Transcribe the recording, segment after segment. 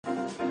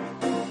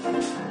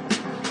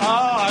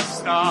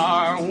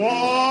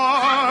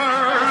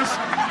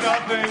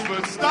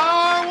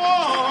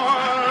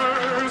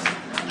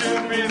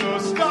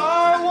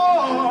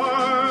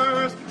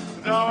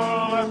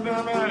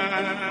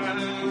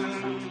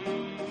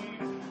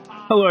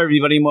Hello,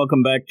 everybody, and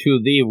welcome back to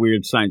the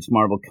Weird Science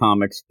Marvel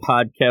Comics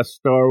podcast,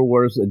 Star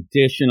Wars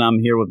edition. I'm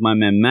here with my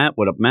man, Matt.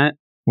 What up, Matt?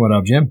 What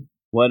up, Jim?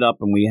 What up?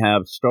 And we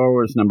have Star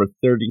Wars number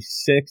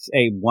 36,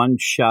 a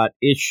one-shot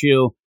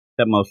issue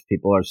that most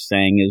people are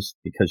saying is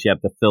because you have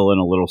to fill in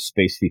a little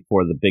space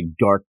before the big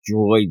Dark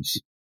Droids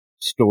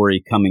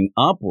story coming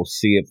up. We'll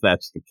see if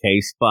that's the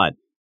case, but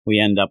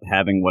we end up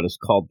having what is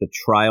called the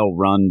Trial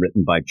Run,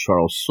 written by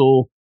Charles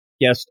Soule.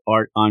 Guest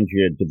art,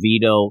 Andrea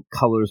DeVito.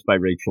 Colors by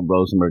Rachel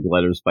Rosenberg.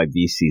 Letters by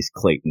VC's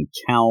Clayton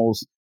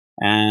Cowles.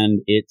 And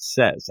it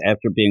says,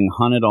 after being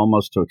hunted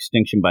almost to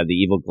extinction by the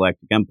evil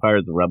Galactic Empire,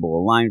 the Rebel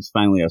Alliance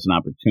finally has an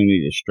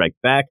opportunity to strike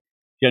back.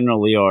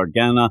 General Leo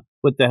Organa,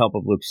 with the help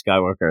of Luke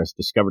Skywalker, has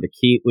discovered a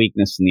key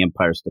weakness in the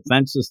Empire's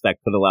defenses that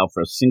could allow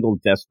for a single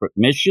desperate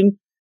mission.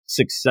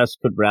 Success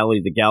could rally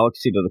the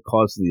galaxy to the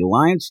cause of the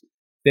Alliance.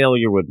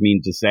 Failure would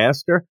mean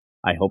disaster.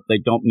 I hope they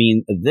don't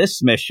mean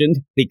this mission,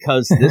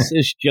 because this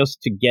is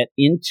just to get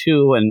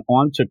into and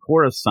onto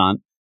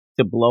Coruscant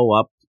to blow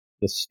up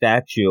the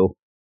statue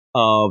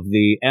of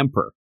the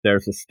Emperor.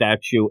 There's a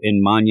statue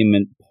in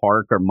Monument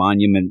Park or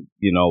Monument,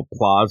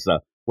 Plaza,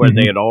 where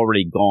they had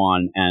already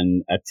gone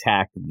and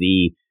attacked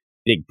the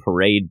big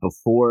parade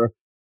before.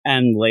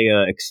 And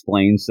Leia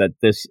explains that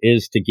this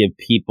is to give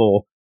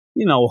people,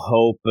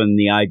 hope and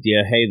the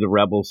idea, hey, the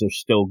rebels are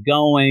still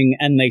going.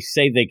 And they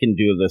say they can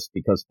do this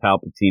because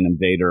Palpatine and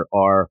Vader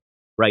are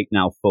right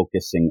now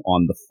focusing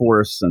on the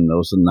Force and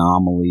those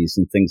anomalies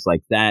and things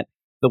like that.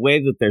 The way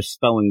that they're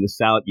spelling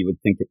this out, you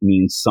would think it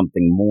means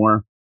something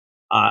more.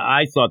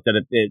 I thought that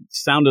it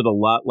sounded a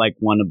lot like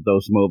one of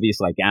those movies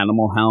like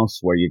Animal House,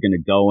 where you're going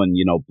to go and,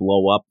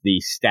 blow up the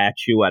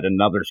statue at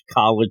another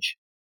college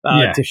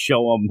to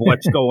show them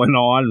what's going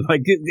on.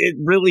 Like, it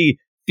really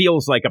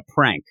feels like a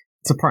prank.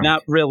 It's a prank.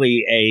 Not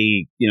really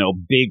a,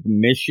 big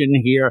mission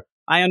here.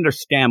 I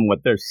understand what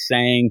they're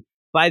saying.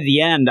 By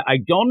the end, I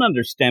don't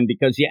understand,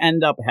 because you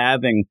end up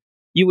having,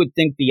 you would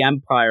think the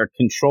Empire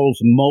controls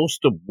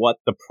most of what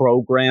the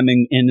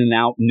programming in and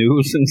out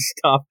news and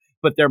stuff,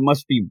 but there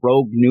must be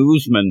rogue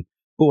newsmen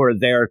who are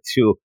there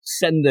to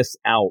send this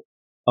out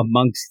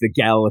amongst the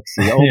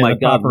galaxy. Oh my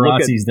God.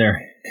 Paparazzi's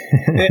there.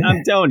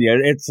 I'm telling you,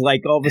 it's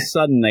like all of a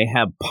sudden they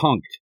have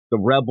Punked, the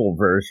rebel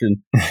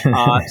version.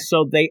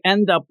 So they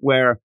end up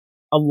where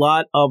a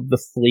lot of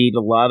the fleet,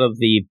 a lot of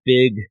the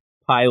big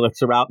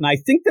pilots are out. And I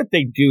think that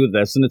they do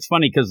this. And it's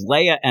funny because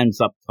Leia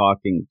ends up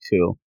talking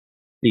to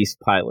these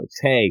pilots.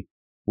 Hey,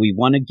 we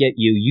want to get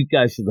you. You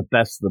guys are the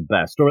best of the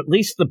best, or at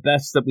least the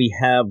best that we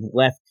have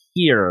left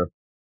here,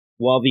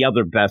 while the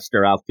other best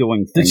are out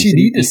doing things. Did she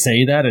need to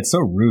say that? It's so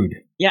rude.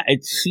 Yeah,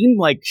 it seemed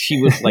like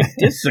she was like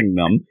dissing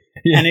them,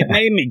 and it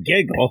made me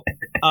giggle.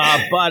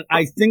 But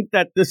I think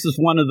that this is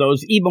one of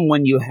those, even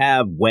when you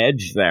have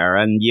Wedge there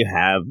and you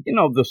have,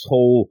 this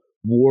whole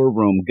war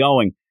room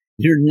going,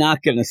 you're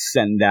not going to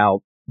send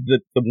out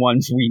the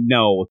ones we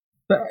know.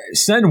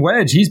 Send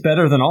Wedge. He's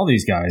better than all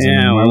these guys.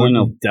 Yeah, well, then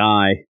he'll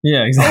die.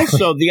 Yeah,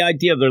 exactly. Also, the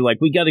idea, they're like,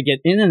 we got to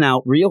get in and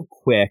out real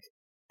quick,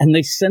 and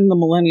they send the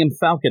Millennium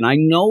Falcon. I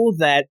know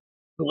that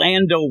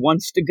Lando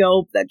wants to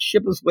go. That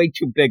ship is way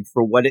too big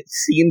for what it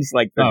seems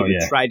like they're going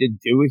to try to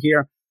do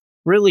here.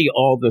 Really,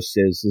 all this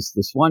is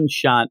this one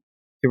shot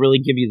to really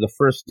give you the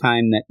first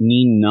time that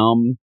Nien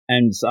Nunb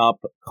ends up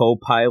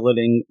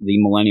co-piloting the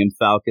Millennium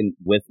Falcon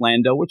with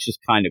Lando, which is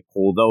kind of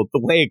cool, though.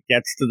 The way it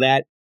gets to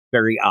that,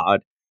 very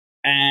odd.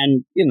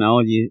 And,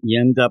 you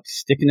end up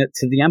sticking it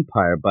to the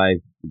Empire by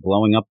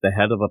blowing up the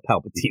head of a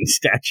Palpatine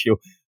statue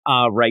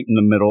right in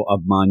the middle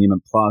of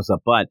Monument Plaza.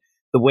 But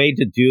the way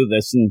to do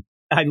this, and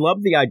I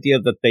love the idea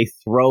that they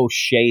throw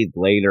shade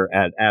later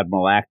at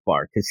Admiral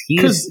Akbar, because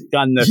he's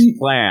done this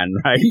plan,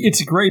 right?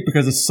 It's great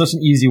because it's such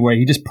an easy way.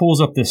 He just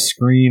pulls up this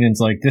screen and it's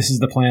like, this is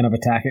the plan of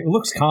attack. It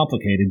looks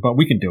complicated, but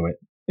we can do it.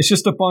 It's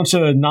just a bunch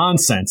of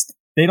nonsense.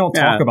 They don't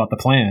talk about the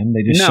plan.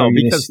 They just show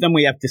you because then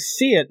we have to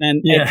see it,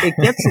 and it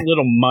gets a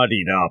little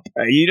muddied up.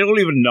 You don't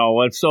even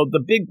know it. So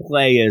the big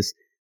play is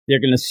they're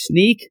going to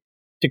sneak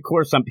to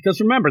Coruscant, because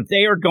remember,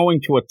 they are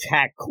going to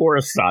attack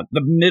Coruscant,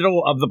 the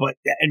middle of the...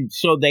 And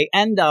so they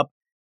end up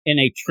in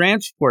a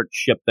transport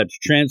ship that's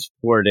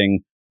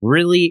transporting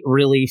really,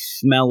 really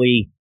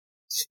smelly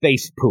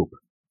space poop.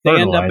 They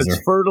end up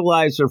as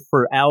fertilizer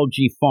for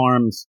algae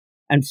farms.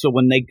 And so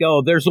when they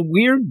go, there's a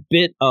weird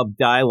bit of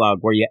dialogue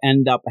where you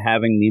end up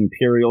having the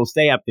Imperials.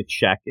 They have to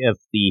check if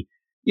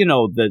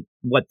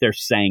what they're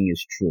saying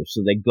is true.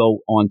 So they go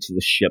onto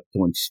the ship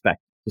to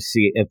inspect to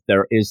see if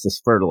there is this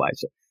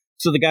fertilizer.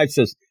 So the guy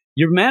says,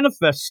 your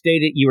manifest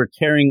stated you were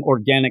carrying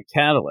organic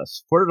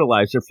catalyst,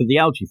 fertilizer for the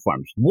algae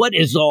farms. What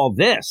is all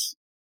this?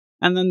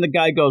 And then the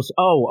guy goes,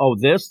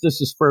 this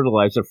is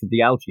fertilizer for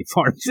the algae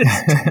farms.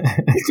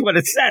 That's what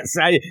it says.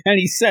 And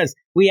he says,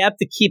 we have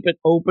to keep it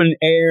open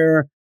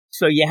air.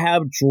 So you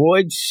have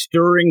droids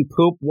stirring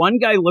poop. One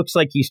guy looks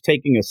like he's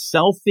taking a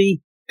selfie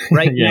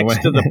right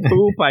next to the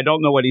poop. I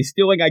don't know what he's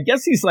doing. I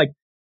guess he's like,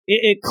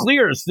 it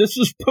clears. This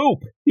is poop.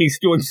 He's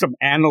doing some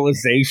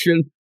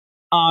analyzation.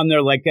 And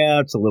they're like,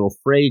 it's a little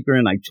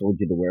fragrant. I told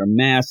you to wear a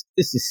mask.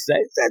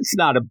 That's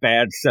not a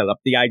bad setup.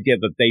 The idea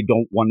that they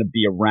don't want to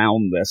be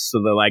around this.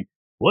 So they're like,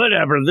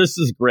 whatever, this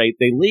is great.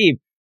 They leave.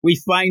 We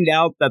find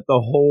out that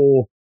the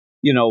whole,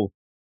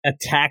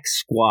 attack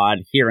squad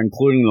here,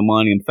 including the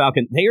Millennium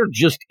Falcon, they are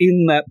just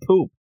in that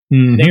poop.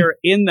 Mm-hmm. They are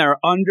in there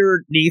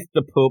underneath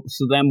the poop.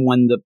 So then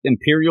when the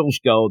Imperials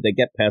go, they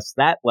get past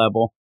that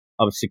level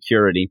of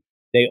security.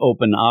 They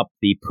open up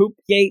the poop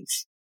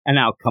gates, and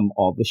out come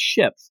all the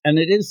ships. And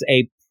it is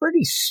a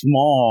pretty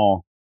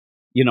small,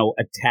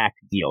 attack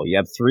deal. You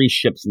have 3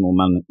 ships in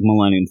the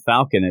Millennium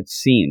Falcon, it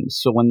seems.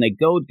 So when they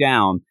go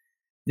down,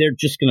 they're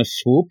just going to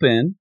swoop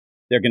in.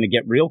 They're going to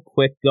get real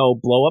quick, go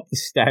blow up the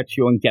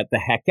statue, and get the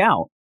heck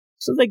out.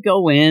 So they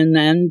go in,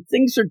 and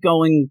things are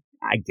going,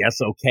 I guess,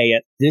 okay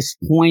at this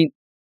point,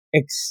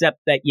 except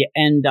that you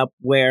end up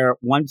where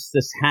once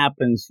this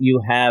happens,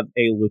 you have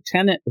a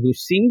lieutenant who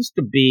seems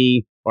to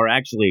be, or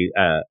actually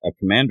a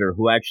commander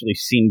who actually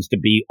seems to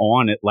be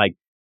on it, like,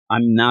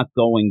 I'm not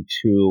going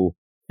to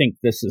think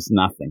this is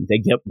nothing. They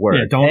get word.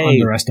 Yeah, don't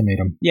underestimate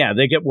them. Yeah,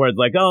 they get word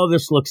like, oh,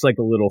 this looks like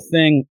a little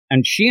thing.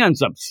 And she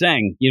ends up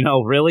saying,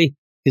 really?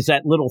 Because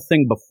that little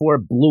thing before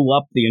blew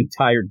up the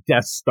entire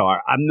Death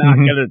Star. I'm not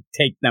going to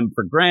take them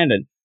for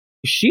granted.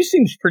 She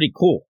seems pretty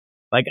cool.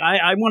 Like,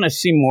 I want to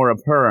see more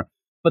of her.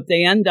 But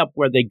they end up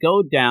where they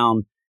go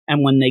down,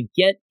 and when they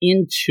get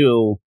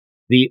into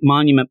the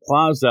Monument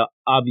Plaza,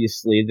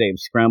 obviously they've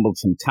scrambled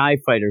some TIE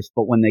fighters,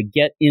 but when they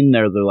get in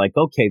there, they're like,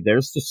 okay,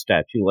 there's the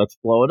statue, let's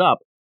blow it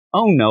up.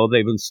 Oh no,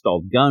 they've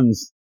installed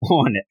guns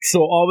on it. So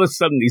all of a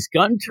sudden these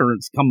gun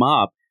turrets come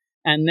up,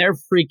 and they're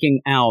freaking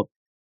out.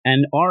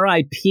 And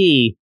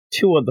RIP,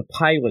 2 of the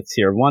pilots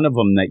here, one of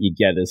them that you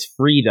get is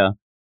Frida.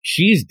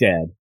 She's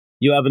dead.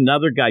 You have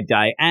another guy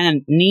die,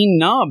 and Nien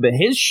Nunb,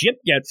 his ship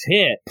gets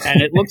hit,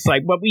 and it looks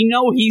like, but we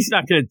know he's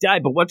not going to die,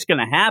 but what's going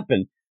to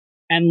happen?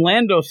 And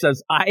Lando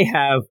says, I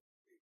have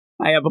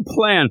a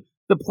plan.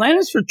 The plan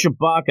is for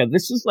Chewbacca.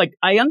 This is like,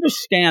 I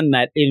understand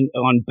that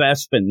on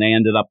Bespin, they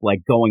ended up like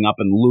going up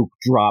and Luke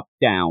dropped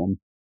down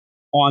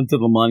onto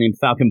the Millennium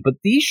Falcon, but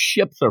these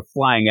ships are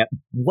flying at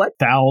what?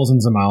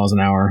 Thousands of miles an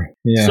hour.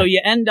 Yeah. So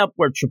you end up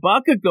where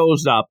Chewbacca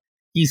goes up,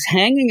 he's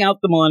hanging out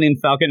the Millennium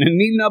Falcon, and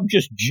Nien Nunb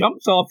just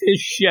jumps off his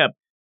ship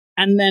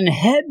and then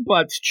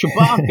headbutts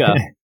Chewbacca.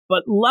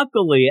 But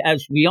luckily,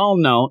 as we all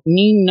know,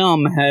 Nien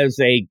Nunb has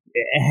a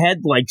head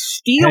like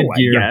steel,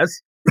 I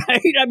guess.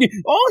 Right? I mean,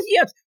 all he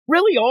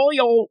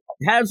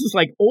has is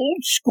like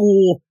old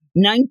school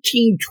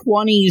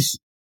 1920s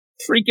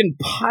freaking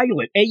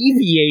pilot,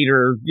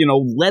 aviator,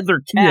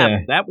 leather cap. Yeah.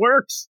 That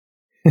works.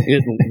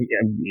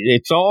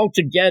 It's all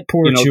to get,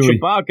 Poor Chewie.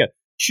 Chewbacca.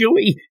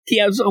 Chewie, he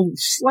has a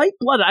slight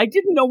blood. I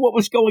didn't know what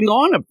was going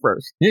on at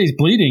first. Yeah, he's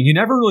bleeding. You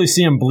never really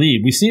see him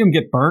bleed. We see him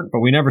get burnt, but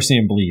we never see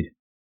him bleed.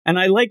 And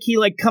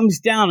he comes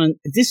down, and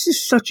this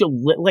is such a,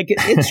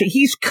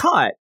 he's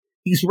cut.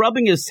 He's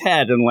rubbing his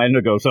head, and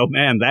Lando goes, oh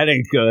man, that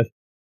ain't good.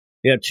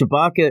 Yeah,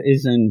 Chewbacca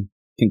is in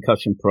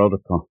concussion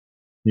protocol.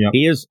 Yep.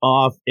 He is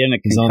off in a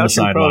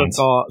concussion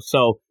protocol,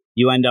 so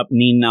you end up,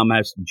 Nien Nunb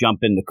has to jump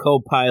in the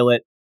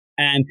co-pilot,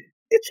 and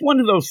it's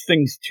one of those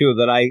things, too,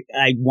 that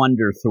I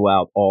wonder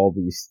throughout all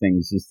these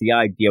things, is the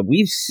idea,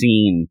 we've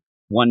seen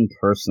one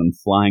person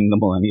flying the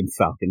Millennium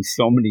Falcon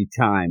so many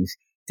times,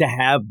 to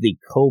have the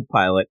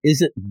co-pilot,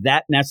 is it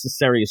that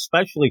necessary?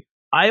 Especially,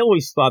 I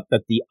always thought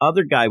that the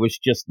other guy was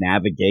just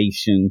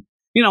navigation,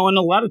 and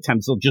a lot of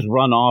times they'll just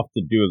run off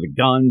to do the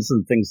guns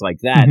and things like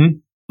that. Mm-hmm.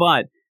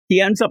 But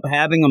he ends up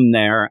having him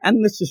there,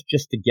 and this is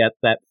just to get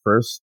that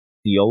first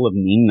deal of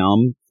Nien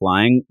Nunb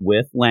flying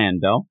with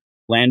Lando.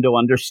 Lando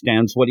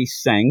understands what he's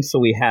saying, so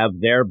we have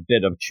their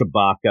bit of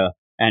Chewbacca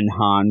and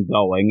Han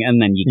going, and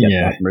then you get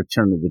that in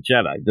Return of the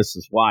Jedi. This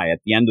is why, at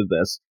the end of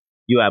this,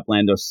 you have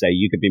Lando say,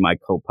 you could be my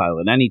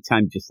co-pilot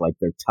anytime, just like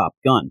their Top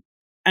Gun.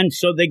 And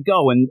so they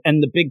go, and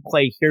the big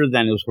play here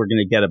then is we're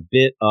going to get a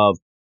bit of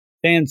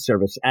fan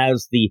service,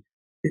 as the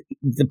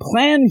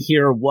plan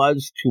here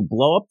was to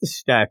blow up the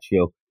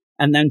statue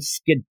and then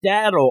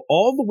skedaddle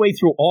all the way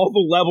through all the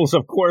levels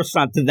of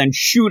Coruscant to then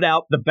shoot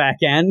out the back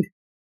end.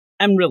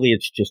 And really,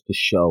 it's just to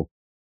show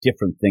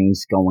different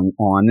things going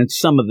on. And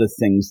some of the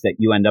things that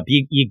you end up,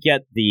 you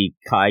get the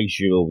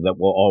kaiju that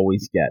we'll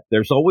always get.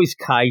 There's always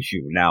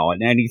kaiju now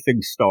in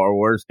anything Star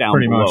Wars down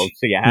Pretty below. Much.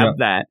 So you have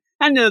that.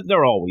 And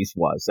there always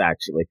was,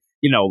 actually,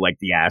 like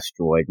the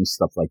asteroid and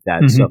stuff like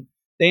that. Mm-hmm. So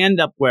they end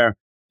up where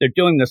they're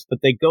doing this, but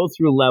they go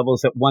through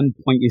levels. At one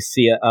point, you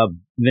see a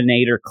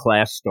Venator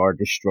class Star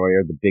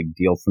Destroyer, the big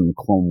deal from the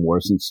Clone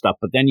Wars and stuff.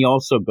 But then you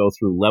also go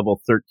through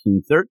level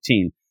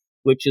 1313,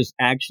 which is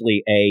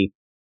actually a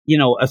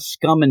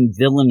scum and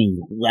villainy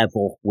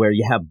level where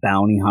you have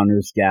bounty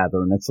hunters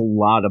gather, and it's a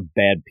lot of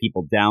bad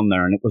people down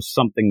there. And it was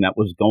something that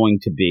was going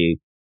to be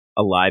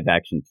a live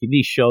action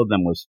TV show,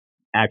 then was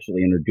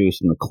actually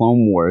introduced in the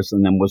Clone Wars,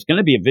 and then was going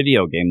to be a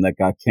video game that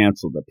got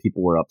canceled, that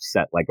people were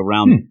upset. Like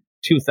around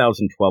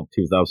 2012,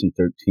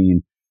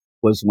 2013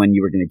 was when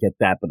you were going to get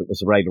that, but it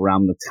was right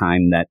around the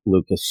time that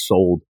Lucas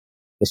sold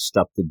the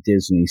stuff to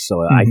Disney,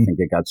 so I think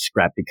it got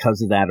scrapped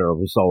because of that, or it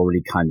was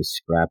already kind of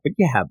scrapped. But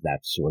you have that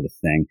sort of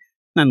thing.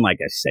 And like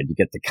I said, you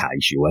get the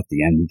kaiju at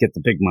the end. You get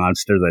the big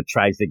monster that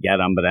tries to get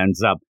them, but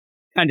ends up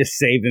kind of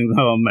saving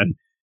them, and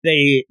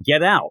they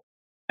get out.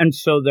 And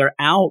so they're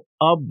out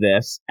of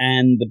this,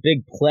 and the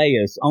big play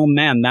is, oh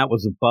man, that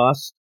was a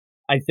bust.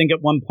 I think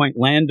at one point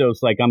Lando's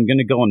like, I'm going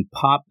to go and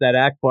pop that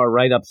Akbar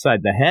right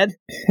upside the head,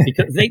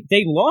 because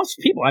they lost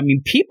people. I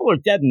mean, people are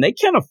dead, and they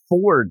can't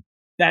afford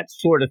that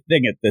sort of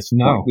thing at this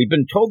point. We've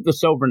been told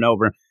this over and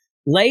over.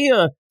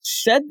 Leia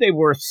said they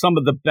were some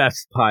of the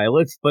best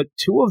pilots, but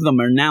 2 of them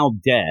are now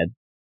dead.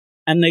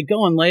 And they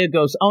go, and Leia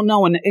goes, oh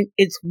no, and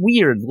it's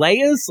weird.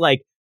 Leia's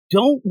like,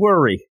 don't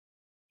worry.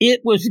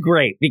 It was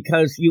great,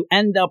 because you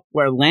end up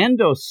where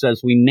Lando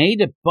says we made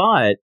it,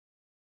 but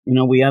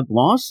we had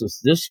losses.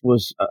 This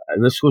was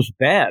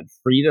bad.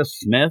 Frida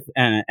Smith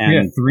and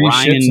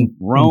Ryan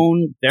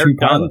Roan, they're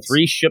done. Pilots.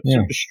 3 ships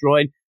are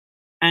destroyed.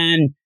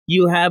 And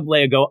you have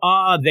Leia go,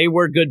 they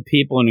were good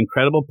people and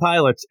incredible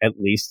pilots. At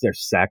least their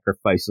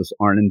sacrifices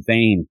aren't in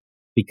vain,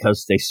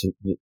 because they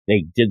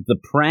did the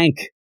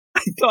prank.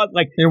 I thought,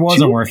 like, it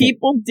wasn't 2 worth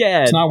people it.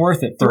 Dead. It's not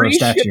worth it for 3 a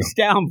statue. Ships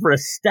down for a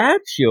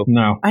statue.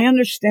 No. I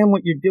understand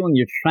what you're doing.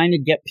 You're trying to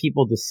get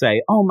people to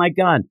say, oh my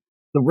God,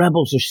 the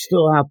rebels are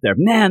still out there.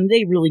 Man,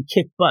 they really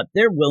kick butt.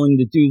 They're willing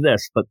to do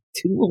this. But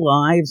 2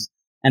 lives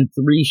and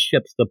 3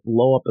 ships to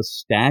blow up a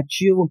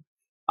statue?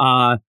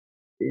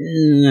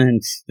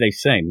 And they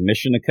say,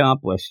 mission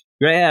accomplished.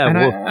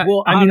 Yeah,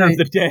 we'll honor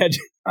the dead.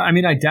 I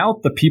mean, I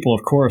doubt the people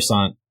of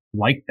Coruscant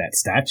like that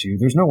statue.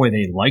 There's no way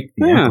they like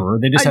the Emperor.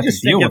 They just have to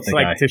deal with the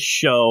guy. To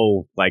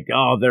show, like,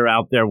 they're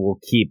out there, we'll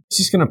keep. It's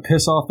just going to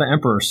piss off the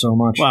Emperor so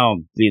much. Well,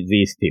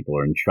 these people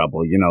are in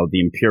trouble. The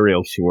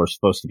Imperials who are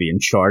supposed to be in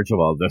charge of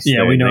all this.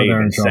 Yeah, we know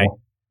they're in trouble.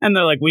 And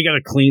they're like, we got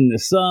to clean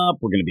this up.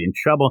 We're going to be in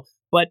trouble.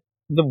 But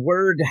the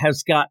word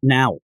has gotten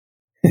out.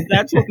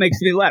 That's what makes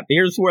me laugh.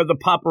 Here's where the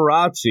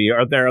paparazzi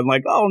are there. I'm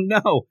like, oh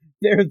no,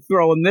 they're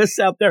throwing this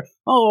out there.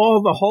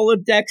 Oh, the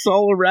holodecks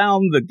all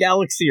around the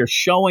galaxy are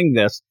showing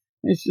this.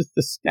 It's just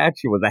a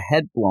statue with a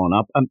head blown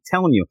up. I'm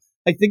telling you,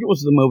 I think it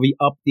was the movie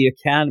Up the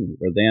Academy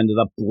where they ended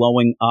up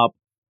blowing up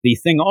the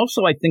thing.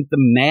 Also, I think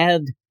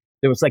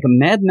there was like a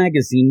Mad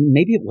magazine.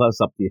 Maybe it was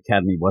Up the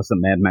Academy was a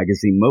Mad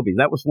magazine movie.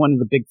 That was one of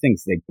the big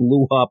things. They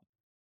blew up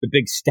the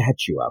big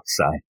statue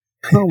outside.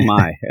 Oh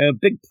my, a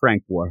big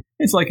prank war.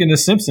 It's like in The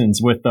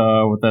Simpsons with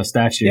the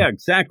statue. Yeah,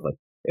 exactly.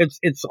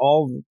 It's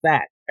all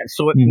that.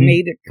 So it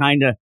made it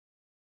kind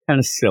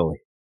of silly.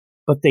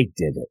 But they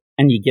did it.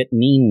 And you get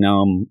Nien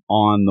Nunb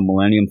on the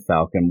Millennium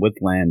Falcon with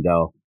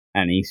Lando,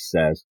 and he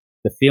says,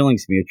 the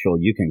feeling's mutual.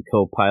 You can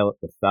co-pilot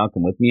the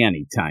Falcon with me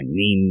anytime.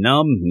 Nien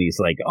Nunb. And he's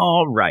like,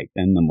 all right.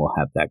 And then we'll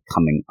have that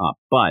coming up.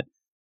 But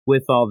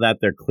with all that,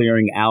 they're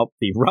clearing out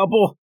the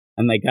rubble,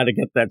 and they got to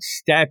get that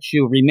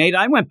statue remade.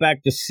 I went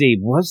back to see,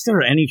 was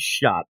there any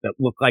shot that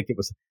looked like it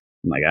was?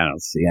 I'm like, I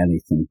don't see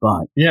anything,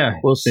 but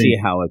we'll see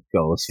how it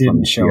goes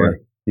from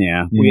here.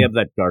 Yeah, we have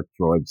that Dark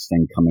Droids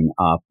thing coming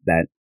up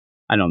that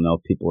I don't know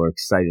if people are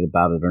excited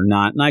about it or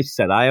not. And I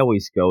said, I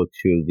always go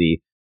to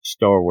the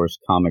Star Wars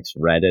Comics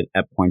Reddit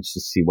at points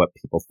to see what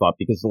people thought,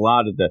 because a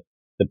lot of the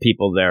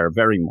people there are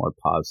very more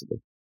positive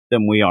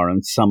than we are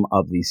on some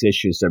of these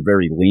issues. They're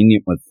very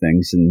lenient with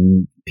things,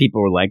 and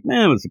people were like,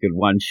 it was a good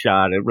one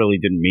shot. It really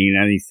didn't mean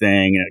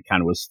anything, and it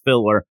kind of was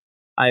filler.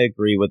 I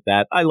agree with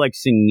that. I like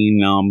seeing Nien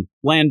Nunb.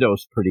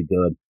 Lando's pretty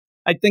good.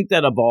 I think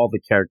that of all the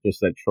characters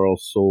that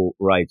Charles Soule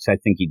writes, I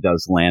think he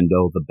does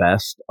Lando the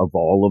best of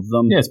all of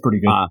them. Yeah, it's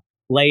pretty good.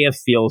 Leia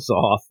feels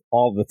off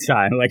all the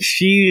time. Like,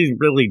 she's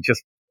really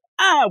just,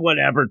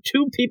 whatever.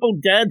 2 people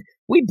dead.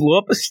 We blew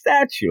up a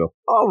statue.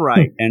 All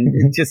right. And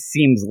it just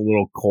seems a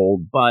little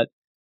cold, but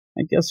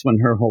I guess when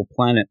her whole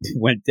planet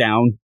went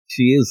down,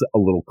 she is a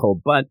little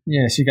cold. But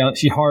yeah,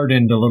 she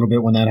hardened a little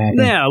bit when that happened.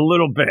 Yeah, a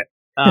little bit.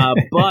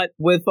 But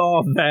with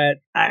all that,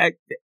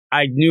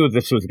 I knew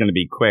this was going to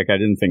be quick. I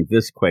didn't think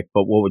this quick,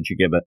 but what would you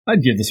give it?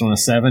 I'd give this one a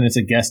 7. It's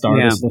a guest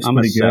artist. Looks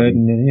pretty good.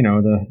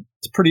 And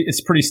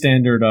it's pretty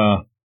standard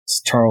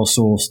Charles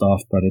Soule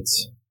stuff, but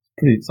it's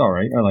all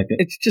right. I like it.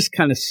 It's just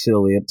kind of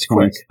silly at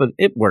points, but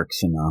it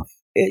works enough.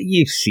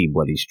 You see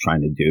what he's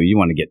trying to do. You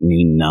want to get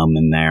Nien Nunb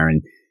in there,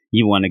 and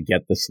you want to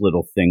get this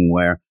little thing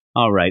where,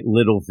 all right,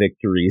 little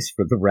victories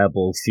for the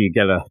rebels. You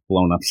get a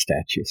blown up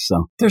statue.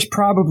 So there's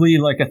probably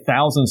like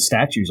 1,000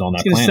 statues on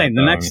that planet. I was going to say,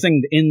 the next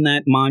thing in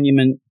that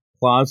monument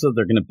plaza,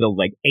 they're going to build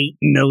like 8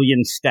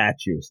 million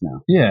statues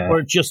now. Yeah.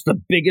 Or just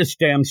the biggest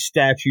damn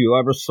statue you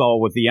ever saw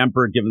with the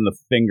Emperor giving the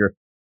finger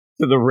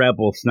to the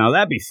rebels. Now,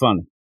 that'd be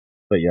funny.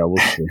 But yeah, we'll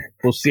see.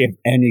 We'll see if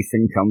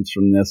anything comes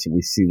from this and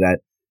we see that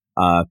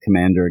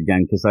commander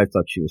again, because I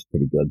thought she was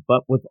pretty good.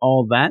 But with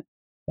all that,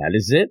 that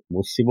is it.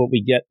 We'll see what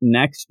we get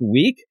next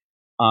week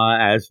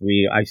as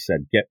I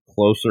said, get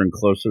closer and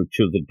closer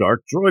to the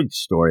Dark Droid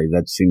story.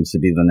 That seems to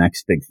be the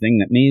next big thing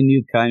that me and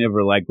you kind of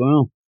are like,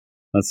 well,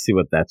 let's see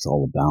what that's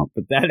all about.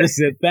 But that is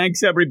it.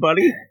 Thanks,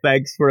 everybody.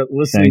 Thanks for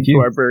listening to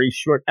our very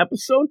short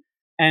episode.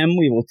 And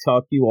we will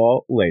talk to you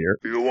all later.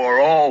 You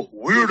are all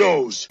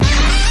weirdos.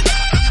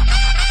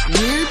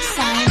 Weird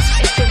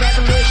science is the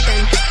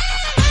revolution.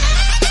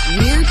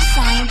 Weird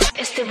science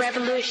is the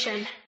revolution.